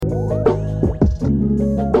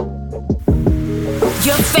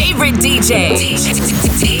favorite DJ.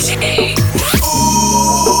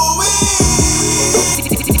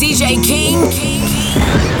 DJ King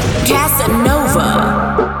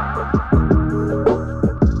Casanova.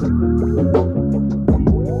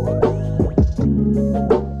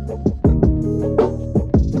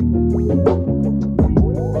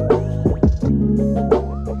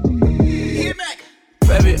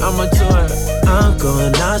 I'ma do it. I'm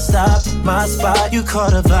going non-stop. My spot, you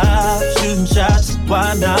caught a vibe. Shooting shots,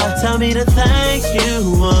 why not? Tell me the things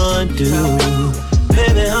you want to do.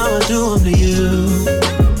 Baby, I'ma do them to you.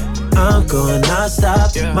 I'm going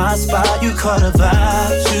non-stop. My spot, you caught a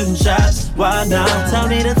vibe. Shooting shots, why not? Tell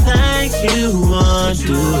me the things you want to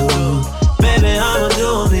do. Baby, I'ma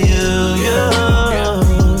do them to you. Yeah.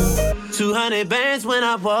 200 bands when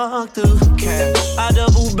I walk through. Cash. I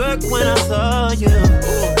double back when I saw you.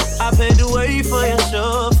 I paid the way for your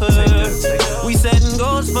chauffeur. We setting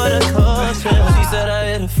goals for the culture. She said I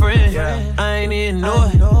had a friend. I ain't even know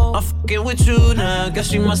it. I'm fucking with you now. Guess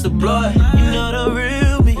she must have blown it. You know the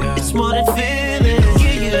real me. It's more than feeling.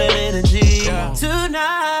 Give you that energy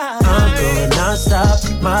tonight. I'm going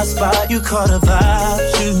non-stop. My spot, you caught a vibe.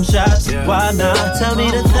 Shooting shots, why not? Tell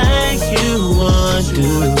me the things you want to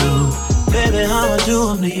do. Baby, I'ma do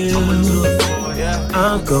them to you.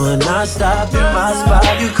 I'm going non-stop. My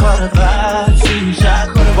spot, you caught a vibe. Shooting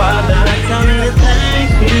shots, why not? Tell me the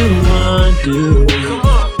things you want to do.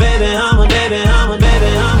 Baby, I'm a baby, I'm a baby,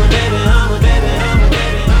 I'm a baby, I'm a baby, I'm a baby, I'm a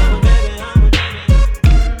baby, I'm a baby.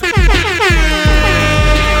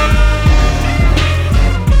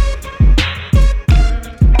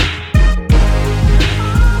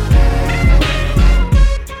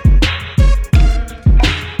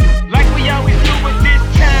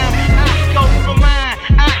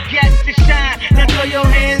 Your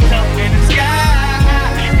hands up in the sky.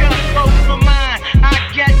 Girl, go for mine. I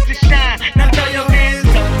get to shine. Now throw your hands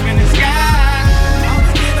up in the sky.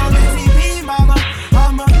 I'ma get on the TV, mama.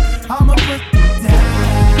 I'ma put it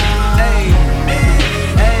down. Hey,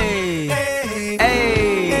 hey, hey,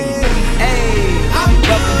 hey, hey.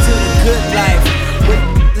 Welcome to the good life with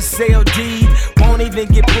the CLD. Won't even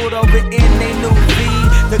get pulled over in they new V.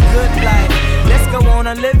 The good life. Let's go on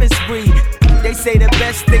a living spree. They say the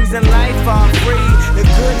best things in life are free. The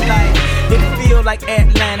good life, it feel like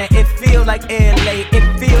Atlanta, it feel like LA, it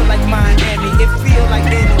feel like Miami, it feel like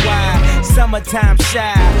NY. Summertime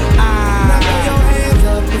shy. Now throw your hands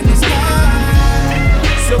up in the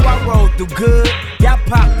sky. So I roll through good. Y'all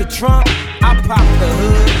pop the trunk, I pop the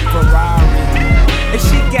hood. Ferrari. And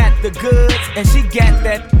she got the goods, and she got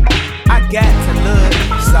that. I got to look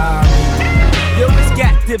sorry. Yo, it's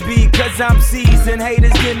got to be, cause I'm seasoned.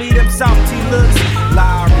 Haters give me them salty looks.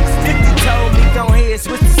 Lowry's 50 told me, go ahead,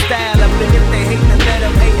 switch the style up. And if they hate, then let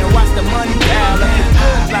them hate and watch the money pile up. It's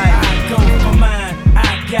good like, I go for mine, I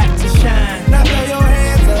got to shine. Now throw your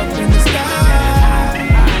hands up in the sky.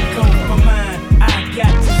 I go for mine, I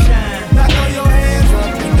got to shine. Now throw your hands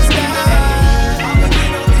up in the sky. I'ma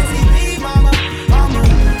get on the TV, mama. I'ma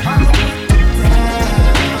put it down.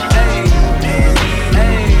 Hey,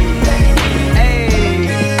 hey, hey.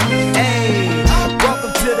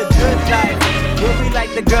 We'll be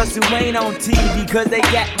like the girls who ain't on TV, cause they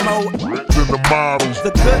got more than the models. The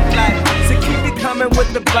good life, so keep it coming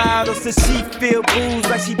with the bottles, so she feel booze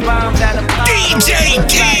like she bombed out of bottle. DJ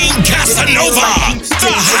King Casanova,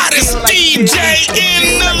 the hottest DJ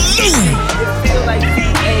in the loop. It feel like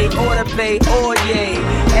VA, or the Bay, or yay.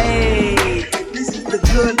 Hey, this is the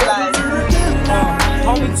good life.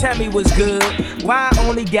 Homie, tell me what's good. Why I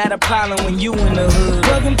only got a problem when you in the hood?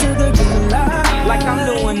 Welcome to the good life. Like I'm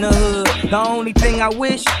doing the hood. The only thing I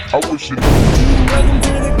wish you knew. Welcome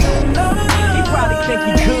to the good life. He probably think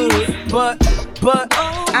he could, but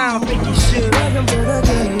I don't think he should.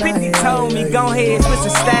 50 told me, go ahead, switch the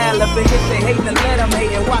style up. And if they hate, then let them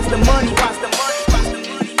hate. And watch the money, watch the money.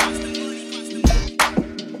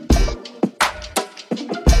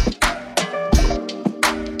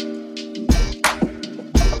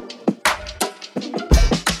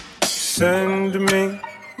 Send me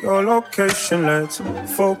your location, let's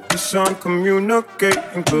focus on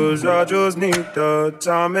communicating. Cause I just need the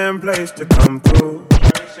time and place to come through.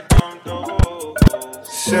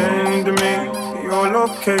 Send me your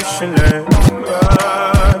location, let's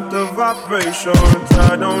ride the vibrations.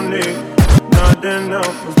 I don't need nothing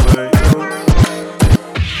else but you.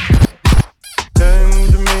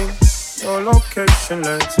 Send me your location,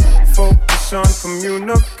 let's focus on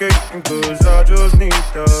communicating. Cause I just need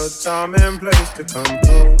the time and place to come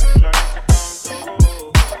through.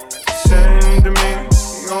 Send me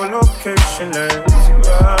your location, let's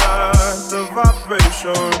ride the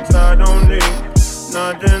vibrations. I don't need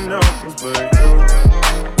nothing else but you.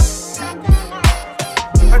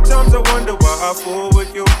 At times I wonder why I fool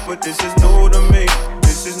with you, but this is new to me.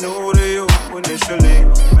 This is new to you. Initially,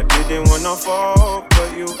 I didn't wanna fall, but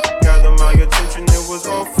you gathered my attention. It was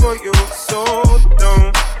all for you, so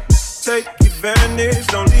don't take advantage.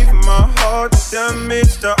 Don't leave my heart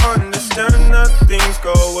damaged. I understand that things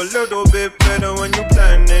go a little bit better when you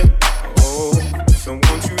plan it. Oh, so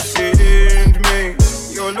won't you send me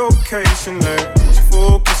your location? Let's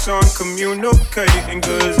focus on communicating,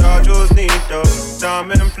 'cause I just need the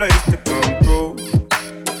time and place to come through.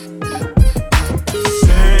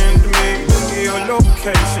 Send me your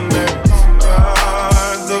location, let's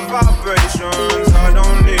ride the vibrations. I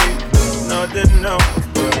don't need nothing else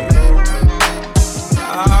but you.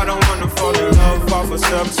 I don't wanna fall in love off of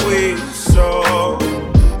some sweet, so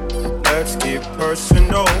let's get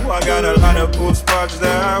personal. I got a lot of cool spots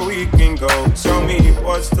that we can go. Tell me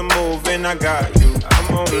what's the move and I got you.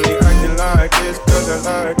 I'm only acting like this 'cause I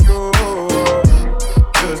like you.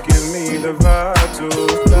 Just give me the vibe to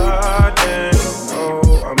start and oh,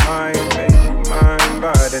 I might make you mine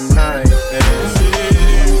by the night.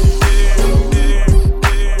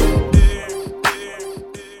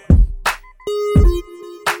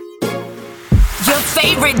 Your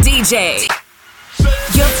favorite DJ.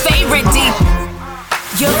 Your favorite DJ.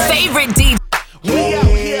 Your favorite DJ. We out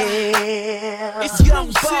here. It's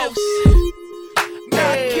Young Boss.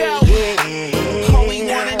 Knockout. All we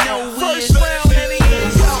wanna know is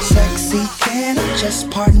sexy, can I just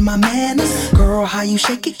pardon my manners? Girl, how you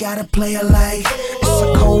shake it, gotta play it like it's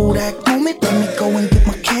a Kodak moment. Let me go and get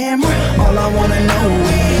my camera. All I wanna know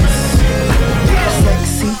is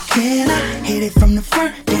sexy, can I hit it from the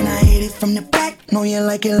front, then I hit it from the back? Know you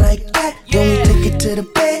like it like that. Then we take it to the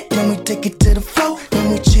bed, then we take it to the floor,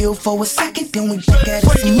 then we chill for a second, then we back at it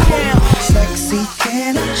some more. Sexy,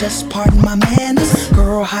 can I just pardon my manners?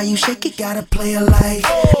 Girl, how you shake it, gotta play it like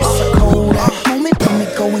it's a Kodak moment. Let me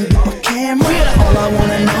go and get my camera. All I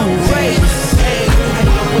wanna know is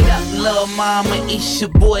what up, lil' mama, it's your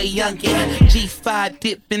boy Youngin. G5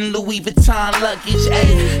 dippin' Louis Vuitton luggage,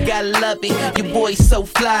 ayy, gotta love it. Your boy so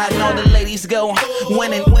fly, and all the ladies go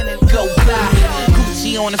winning, go fly.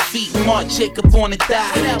 Gucci on the feet, Marc Jacob on the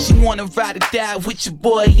thigh. She wanna ride or die with your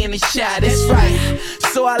boy in the shot, that's right.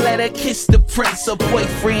 So I let her kiss the prince, her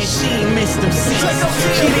boyfriend, she ain't missed them seats.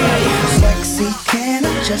 sexy, can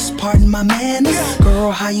I just pardon my manners?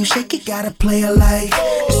 Girl, how you shake it, gotta play it like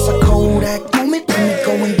it's a Kodak moment. Let me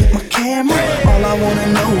go and get my camera. All I wanna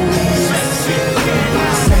know is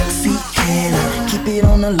sexy, can I keep it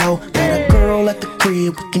on the low? Got a girl at the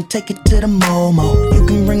crib, we can take it to the Momo. You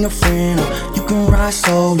can bring a friend or you can ride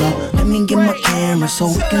solo. Let me get my camera so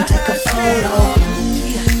we can take a photo.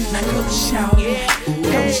 Now go shout it,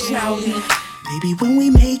 go shout it. Baby, when we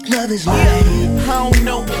make love is like I don't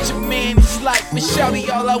know what your man is like, but shawty,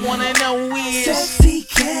 all I wanna know is sexy,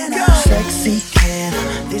 can I? Sexy, can I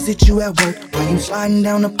visit you at work while you sliding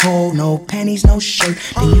down the pole? No panties, no shirt.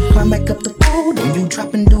 Then you climb back up the pole, then you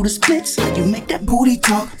drop and do the splits. How you make that booty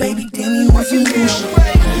talk, baby? Damn, you want some new shit.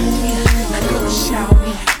 Now go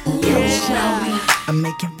shawty, go shawty. I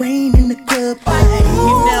make it rain in the club.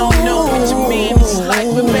 You now know what your man is like,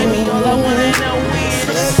 but baby, all I wanna know is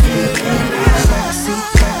sexy, classy,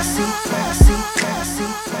 classy, classy, classy,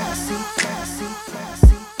 classy, classy,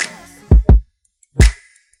 classy.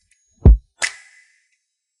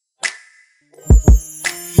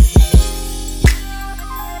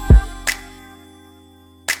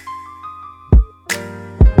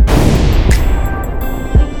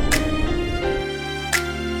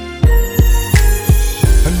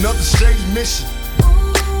 Another shady mission.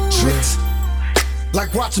 Tricks.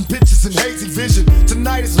 Like watching pictures in hazy vision.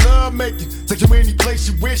 Tonight is love making. Take you any place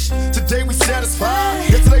you wish. Today we satisfied.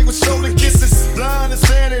 Yesterday was shoulder kisses. Blind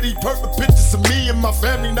insanity. Perfect pictures of me and my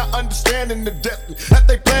family not understanding the depth that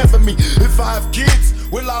they plan for me. If I have kids,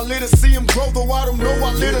 will I live to see them grow? Though I don't know,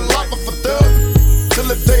 I live a life of a thug. Till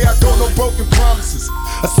the day I go, no broken promises.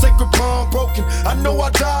 A sacred bond broken. I know I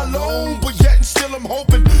die alone, but yet and still I'm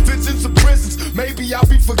hoping. Visions of prisons, maybe I'll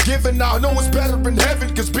be forgiven. I know it's better in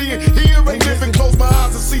heaven, cause being here ain't living. Close my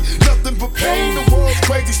eyes and see nothing but pain. The world's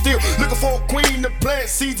crazy still, looking for a queen to plant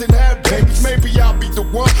seeds and have babies. Maybe I'll be the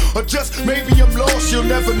one, or just maybe I'm lost. You'll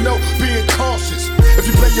never know, being cautious. If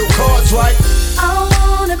you play your cards right, I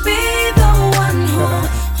wanna be the one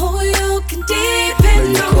who you can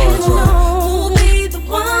depend on. Who'll be the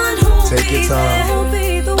one who'll take be your time. Who'll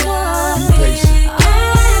be the one. Be patient. Don't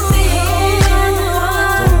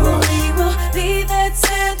rush. We will be there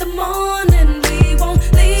till the morning. We won't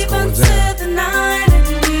leave until the night, and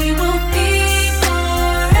we will be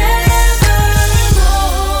forever.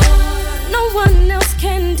 No one else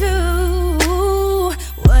can do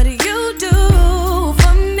what you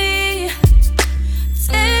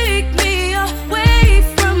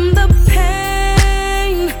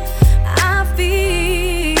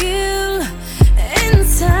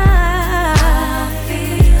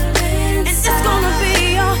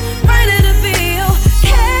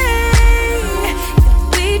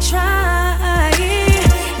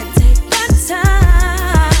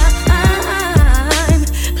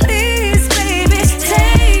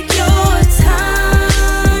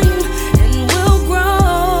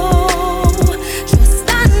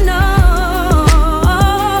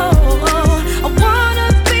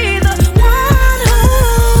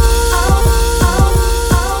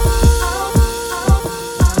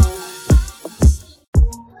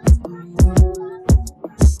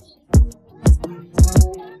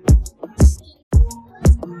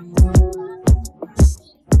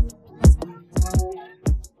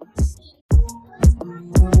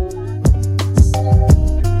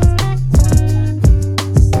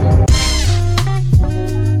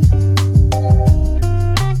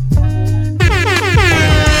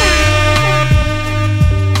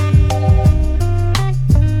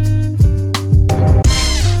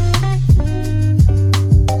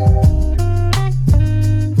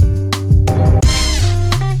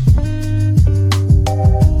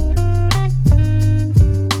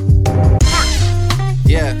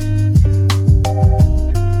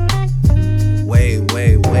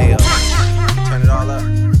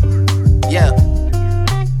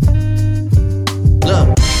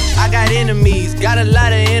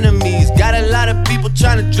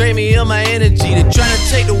synergy. They're trying to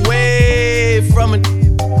take away from it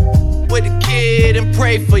with the kid and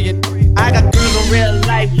pray for you. I got girls in real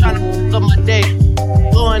life trying to fuck up my day.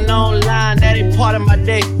 Going online, that ain't part of my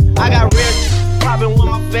day. I got real popping with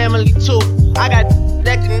my family too. I got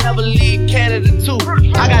that can never leave Canada too.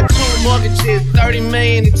 I got 2 mortgages, 30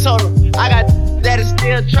 million in total. I got that is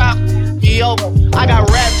still trying to be over. I got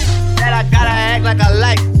rap that I gotta act like I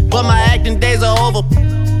like, but my acting days are over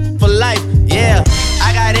for life. Yeah,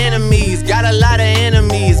 I got enemies, got a lot of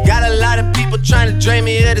enemies, got a lot of people trying to drain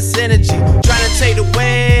me of this energy, trying to take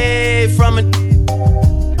away from it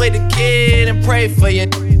with the kid and pray for you.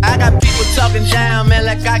 I got people talking down, man,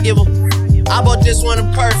 like I give a. I bought this one a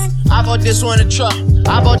purse, I bought this one a truck,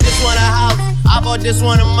 I bought this one a house, I bought this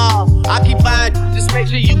one a mall. I keep buying, just make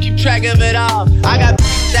sure you keep track of it all. I got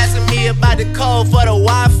asking me about the code for the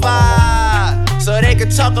Wi-Fi, so they can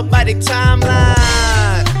talk about their timeline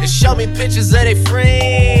and show me pictures of their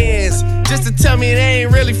friends, just to tell me they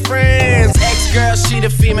ain't really friends. Ex-girl, she the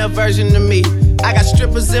female version of me. I got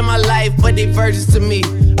strippers in my life, but they virgins to me.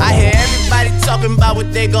 I hear everybody talking about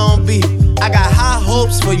what they gon' be. I got high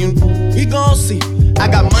hopes for you, we gon' see. I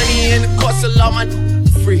got money in the course, so all my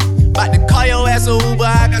free. Bout to call your ass a Uber,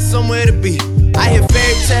 I got somewhere to be. I hear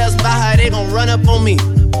fairy tales about how they gon' run up on me.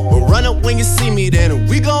 But run up when you see me, then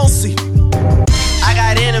we gon' see. I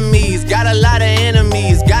got enemies, got a lot of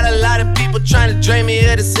enemies, got a lot of people trying to drain me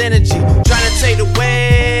of this energy, trying to take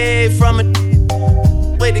away from it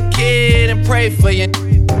with the kid and pray for you.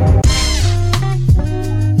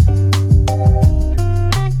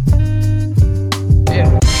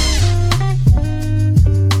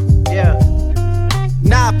 Yeah.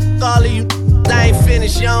 Nah, f*** all of you, I ain't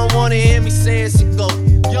finished. You don't wanna hear me say it, so go.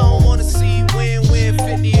 You don't wanna see win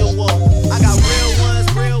 50 or war. I got real ones,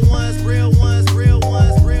 real ones, real ones, real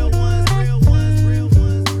ones, real ones, real ones, real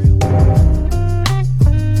ones, real ones.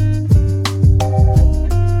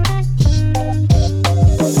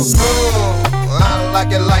 I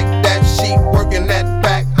like it like that. She working that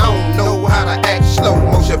back. I don't know how to act. Slow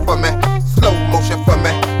motion for me. Slow motion for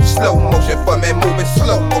me. Slow motion for me. Moving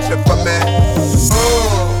slow motion for me.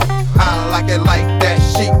 I like it like that.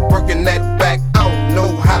 She working that back. I don't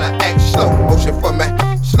know how to act. Slow motion for me.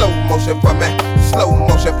 Slow motion for me. Slow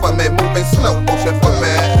motion for me. Moving slow motion for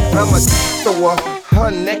me. I'm a thrower. Her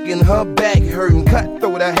neck and her back hurting.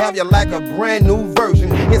 Cutthroat, I have you like a brand new version.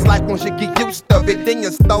 It's like once you get used to it, then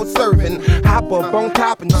you start serving. Hop up on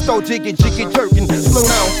top and start jiggy jerking. Slow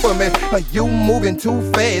down for me. You moving too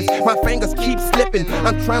fast. My fingers keep slipping.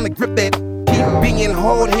 I'm trying to grip that. Keep being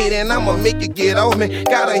hard-headed and I'ma make it get on me.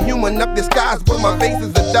 Got a human up disguised, but my face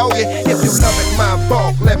is a doggy. If you loving my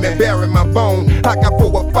bulk, let me bury my bone. I got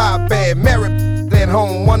 4 or 5 bad married at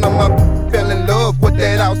home. One of my fell in love with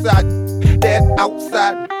that outside. That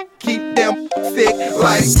outside keep them sick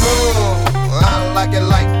like I like it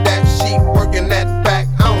like that. She working that back.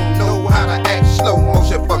 I don't know how to act. Slow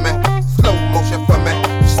motion for me. Slow motion for me.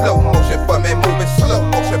 Slow motion for me. Moving slow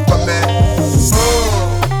motion for me.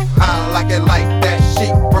 I like it like that.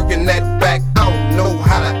 She working that back. I don't know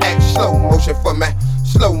how to act. Slow motion for me.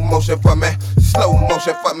 Slow motion for me. Slow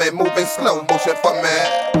motion for me. Moving slow motion for me.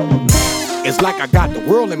 It's like I got the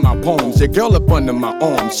world in my palms. Your girl up under my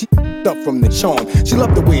arm. She up from the charm. She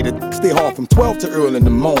loved the way that stay hard from 12 to early in the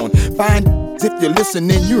morning. Fine, if you're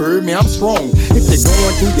listening, you heard me, I'm strong. If you're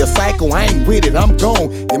going through your cycle, I ain't with it, I'm gone.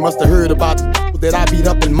 You must have heard about the that I beat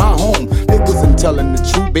up in my home. They wasn't telling the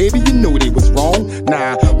truth, baby, you knew they was wrong.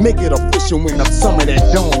 Nah, make it official when I'm some of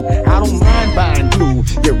that dome. I don't mind buying blue,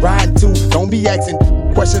 you're riding too. Don't be asking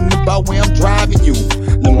questions about where I'm driving you.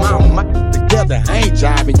 The mama together, I ain't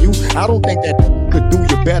driving you. I don't think that could do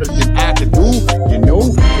you better than I could do. You know,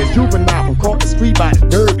 it's juvenile from across the street by the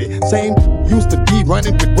Derby. Same used to be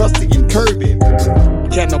running with Rusty and Kirby.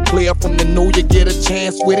 Can a player from the know you get a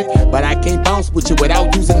chance with it? But I can't bounce with you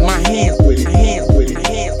without using my hands with it. My hands with it. My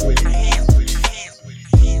hands with it. My hands with it. My hands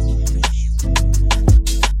with it.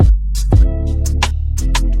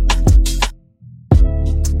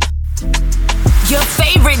 Your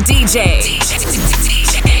favorite DJ.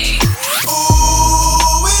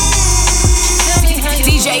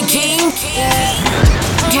 DJ King.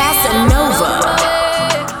 Casanova.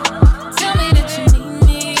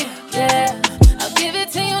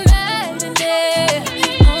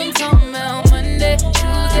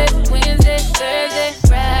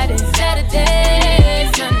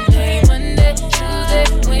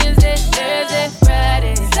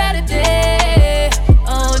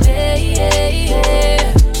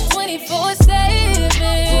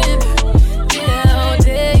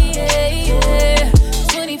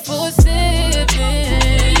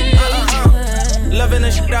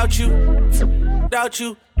 Without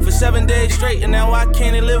you, for 7 days straight, and now I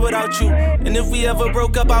can't live without you. And if we ever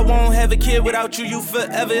broke up, I won't have a kid without you. You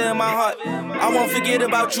forever in my heart. I won't forget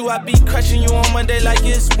about you. I be crushing you on Monday like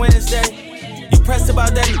it's Wednesday. You pressed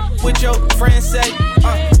about that what your friends say.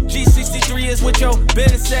 G63 is what your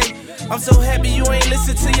business say. I'm so happy you ain't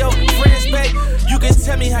listen to your friends, babe. You can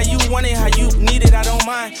tell me how you want it, how you need it, I don't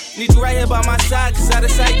mind. Need you right here by my side, cause out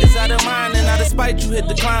of sight is out of mind. And out of spite, you hit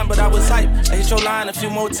the climb, but I was hype. I hit your line a few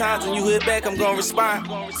more times, when you hit back, I'm gonna respond.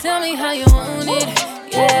 Tell me how you want it,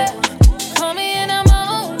 yeah. Call me and I'm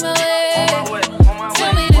on my way.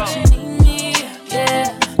 Tell me that you need me,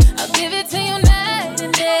 yeah. I'll give it to you night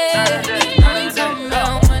and day. I'm talking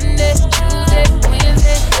about Monday, Tuesday,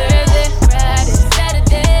 Wednesday, Thursday, Friday,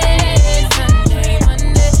 Saturday, Sunday,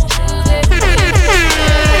 Monday, Tuesday,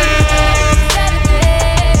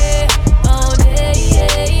 Saturday, all day,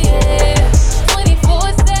 yeah.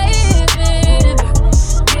 24/7,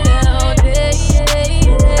 yeah, all day, yeah.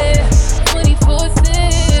 24/7.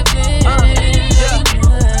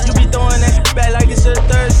 You be throwing that back like it's a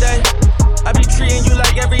Thursday. I be treating you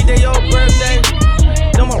like every day your birthday.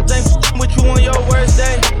 Them whole things with you on your worst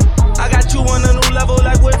day. I got you on a new level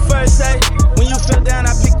like what first say. When you fell down,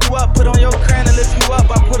 I pick you up, put on your crown and lift you up.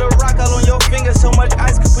 I put a rock out on your finger, so much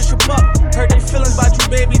ice can push you up. Heard they feelings about you,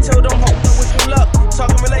 baby, told them hope know with your luck.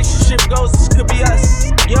 Talking relationship goals, this could be us.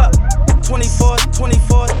 Yup. 24,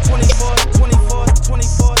 24, 24, 24,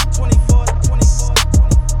 24, 24, 24.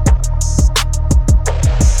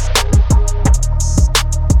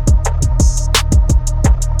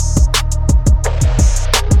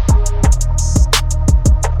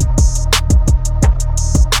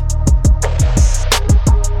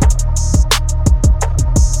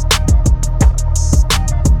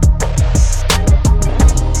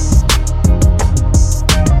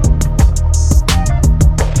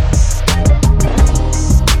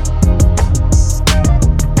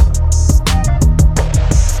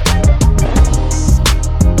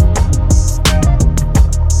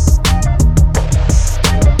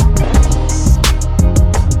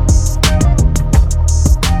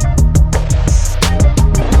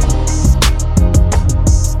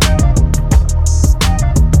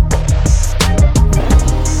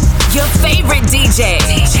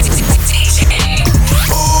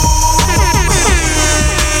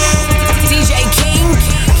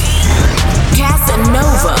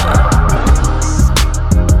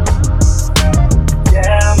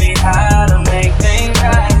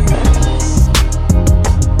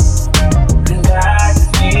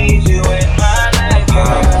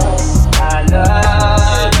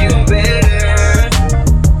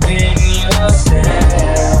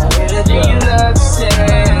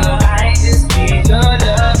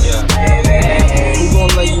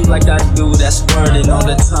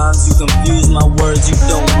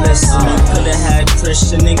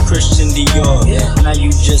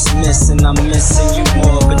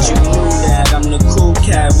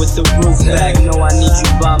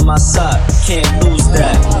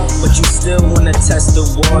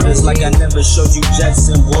 Showed you jets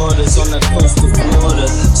and waters on the coast of Florida.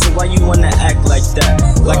 So why you wanna act like that?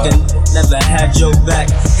 Like I never had your back.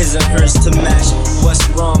 His and hers to match. What's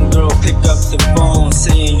wrong, girl? Pick up the phone,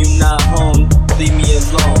 saying you not home. Leave me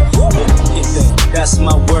alone. That's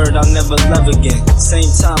my word, I'll never love again.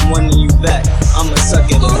 Same time wanting you back, I'ma suck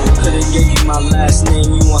it up. Could've gave you my last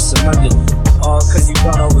name, you want some other. All cause you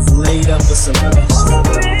thought I was laid up with some other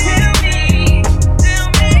shit.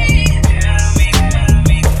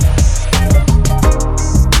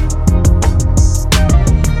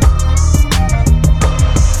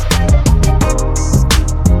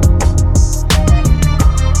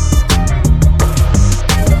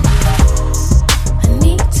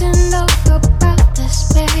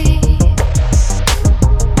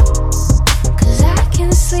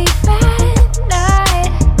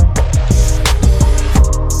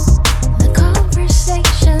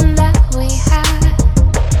 Conversation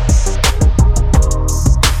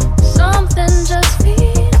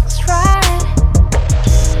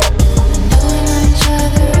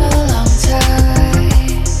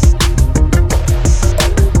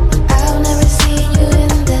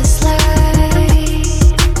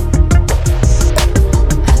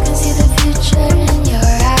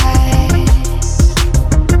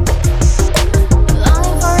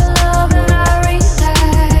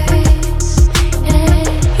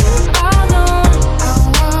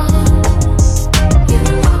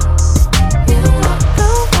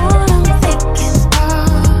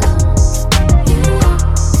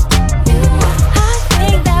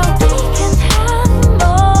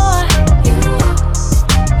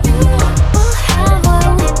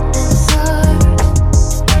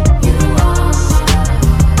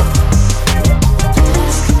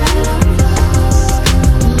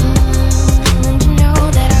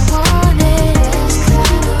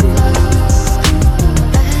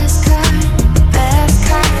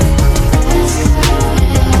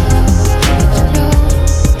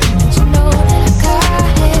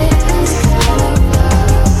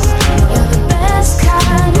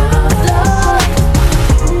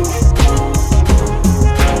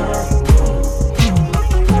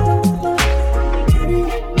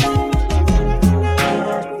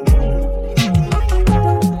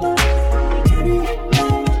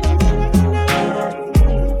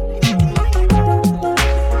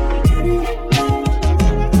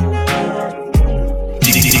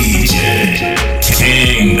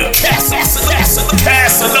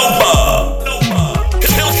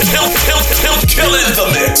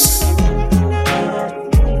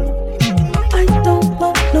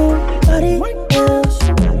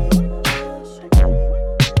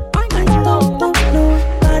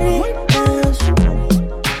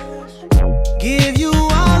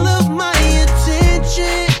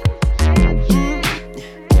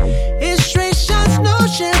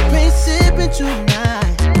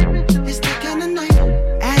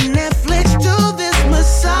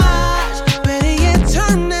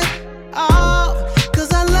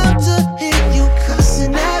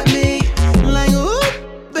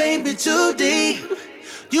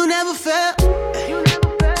never felt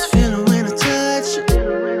this feeling when I touch you.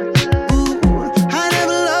 Ooh, I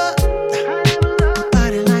never loved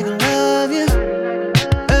nobody like I love you.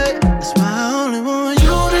 Hey, that's why I only want you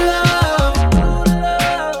to love.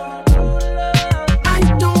 I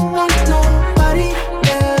don't want nobody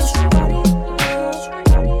else. I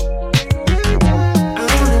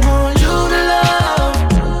only want you to love.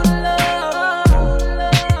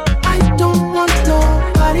 I don't want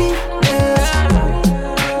nobody else.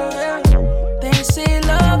 They say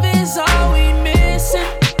love is all we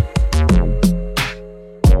missing.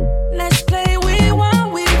 Let's play we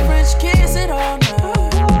want we French kiss it all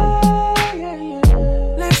night.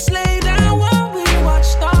 Let's lay down while we watch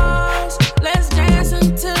stars. Let's dance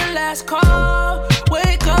until last call.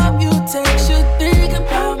 Wake up, you text, you think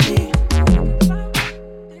about me.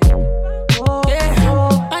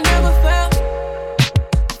 Yeah, I never felt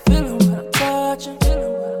feeling when I'm touching.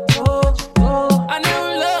 I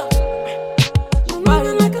never loved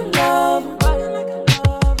nobody like I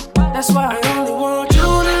love. That's why I only want you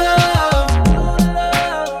to love.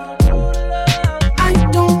 I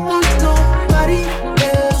don't want nobody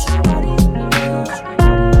else. I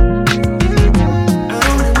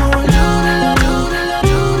only want you to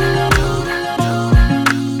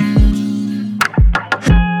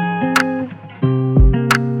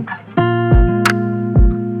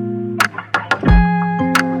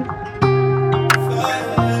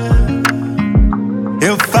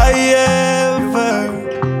If I ever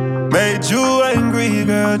made you angry,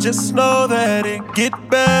 girl, just know that it get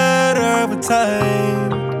better with time.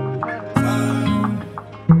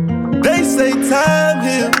 They say time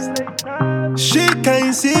heals. She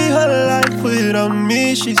can't see her life without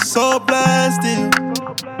me. She's so blind still.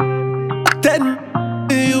 That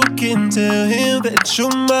you can tell him that you're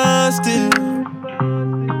mine still.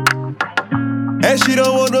 And she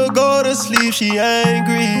don't wanna go to sleep, she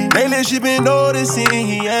angry. Lately she been noticing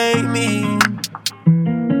he ain't me.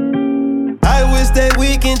 I wish that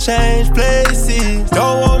we can change places.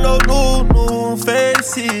 Don't want no new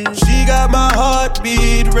faces. She got my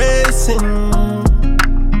heartbeat racing.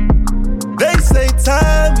 They say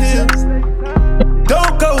time heals.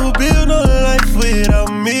 Don't go build no life without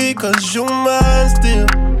me, cause you're mine still.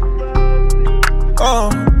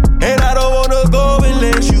 And I don't wanna go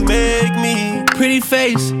unless you make me. Pretty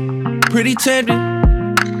face, pretty tempting,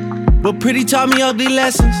 but pretty taught me ugly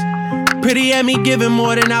lessons. Pretty had me giving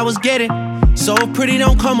more than I was getting. So if pretty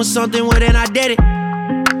don't come with something, well then I did it.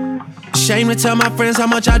 Shame to tell my friends how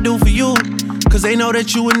much I do for you, cause they know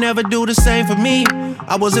that you would never do the same for me.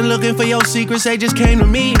 I wasn't looking for your secrets, they just came to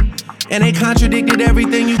me. And they contradicted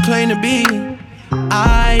everything you claim to be.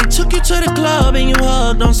 I took you to the club and you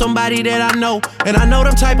hugged on somebody that I know. And I know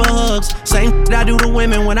them type of hugs, same I do to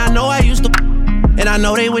women when I know I used to. And I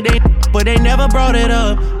know they would but they never brought it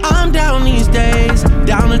up. I'm down these days,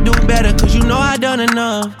 down to do better, cause you know I done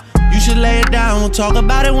enough. You should lay it down, we'll talk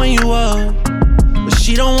about it when you up. But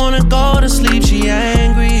she don't wanna go to sleep, she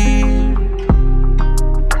angry.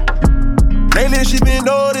 Lately she been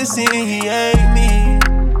noticing he ain't me.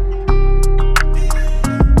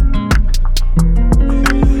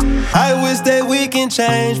 I wish that we can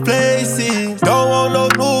change places. Don't want no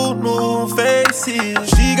new faces.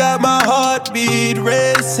 She got my heartbeat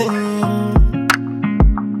racing.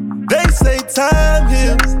 They say time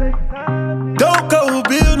heals. Don't go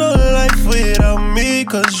build no life without me,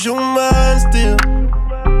 cause you're mine still.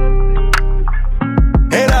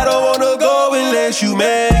 And I don't wanna go unless you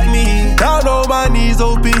make me. Down on my knees,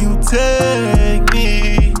 hoping you take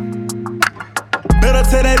me. Better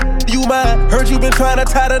tell that you mine. Heard you been trying to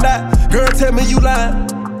tie the knot. Girl, tell me you lying.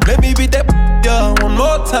 Let me beat that yeah, one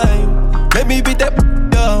more time. Let me beat that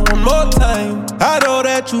yeah, one more time. I know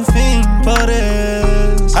that you fiend for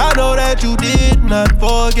this. I know that you did not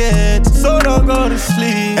forget. So don't go to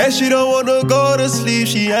sleep. And she don't wanna go to sleep,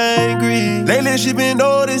 she angry. Lately she been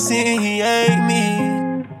noticing he ain't me.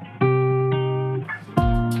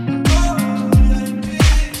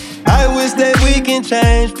 I wish that we can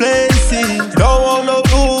change places. Don't want no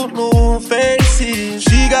new faces.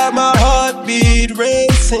 She got my heartbeat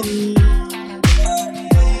racing.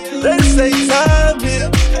 They say time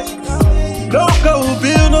heals. Don't go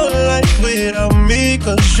build no life without me,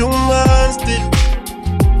 cause you're mine still.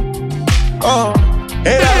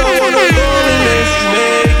 And I don't wanna go unless you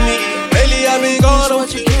make me. Lately I've been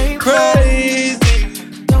going crazy.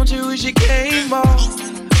 Don't you wish you came more?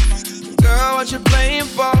 Girl, what you playing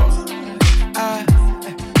for?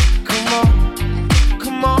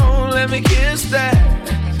 Come on, let me kiss that.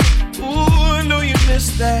 Ooh, I know you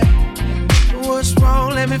missed that. What's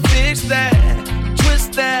wrong? Let me fix that.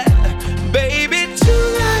 Twist that, baby.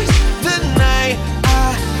 Tonight's the night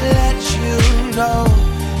I let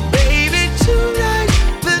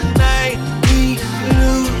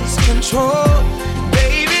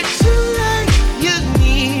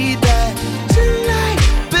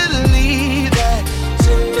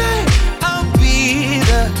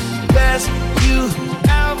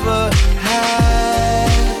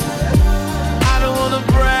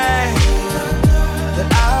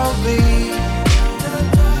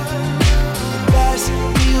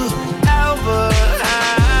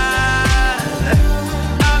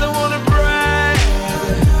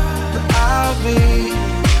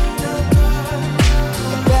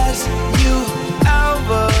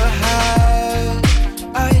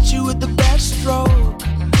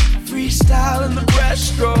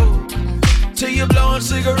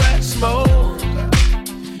smoke,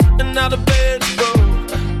 and now the bed's broke.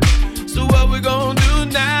 So what we gon' do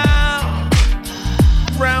now?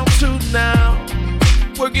 Round 2 now.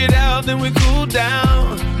 Work it out, then we cool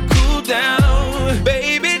down, cool down.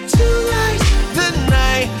 Baby, tonight's the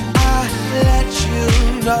night I let you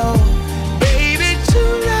know. Baby,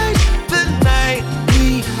 tonight's the night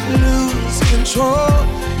we lose control.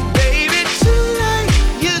 Baby, tonight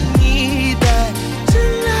you need that.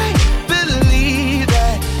 Tonight, believe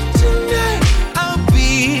that. Tonight I'll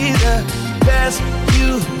be the best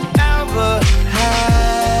you ever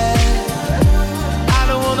had. I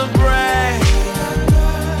don't wanna brag,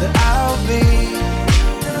 that I'll be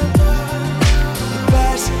the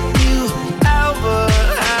best you ever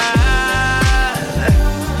had.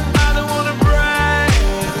 I don't wanna brag,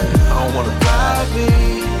 I don't wanna I'll be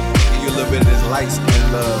give you a little bit of this light skin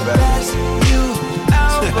love, the baby. best you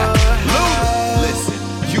ever had. Listen,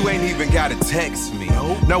 you ain't even gotta text me.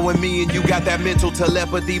 Knowing me and you got that mental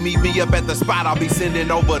telepathy, meet me up at the spot, I'll be sending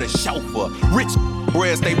over the chauffeur. Rich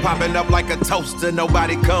bread stay popping up like a toaster.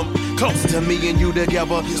 Nobody come close to me and you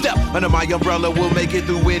together. Step under my umbrella, we'll make it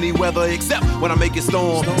through any weather, except when I make it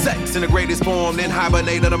storm. Sex in the greatest form, then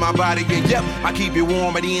hibernate under my body. And yep, I keep it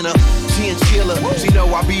warm and in a chinchilla. She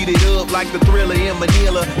know I beat it up like the Thriller in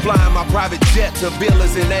Manila. Flying my private jet to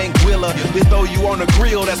villas in Anguilla. They throw you on the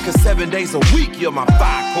grill, that's 'cause 7 days a week you're my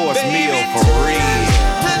 5-course meal for real.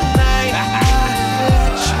 Tonight I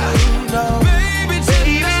let you know. Baby,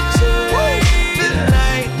 tonight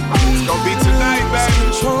It's gonna be tonight, baby.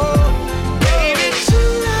 control. Baby,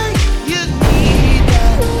 tonight you need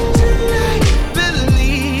that. Tonight,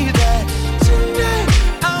 believe that. Tonight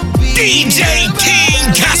I'll be DJ King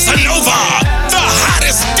Casanova, the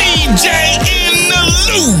hottest DJ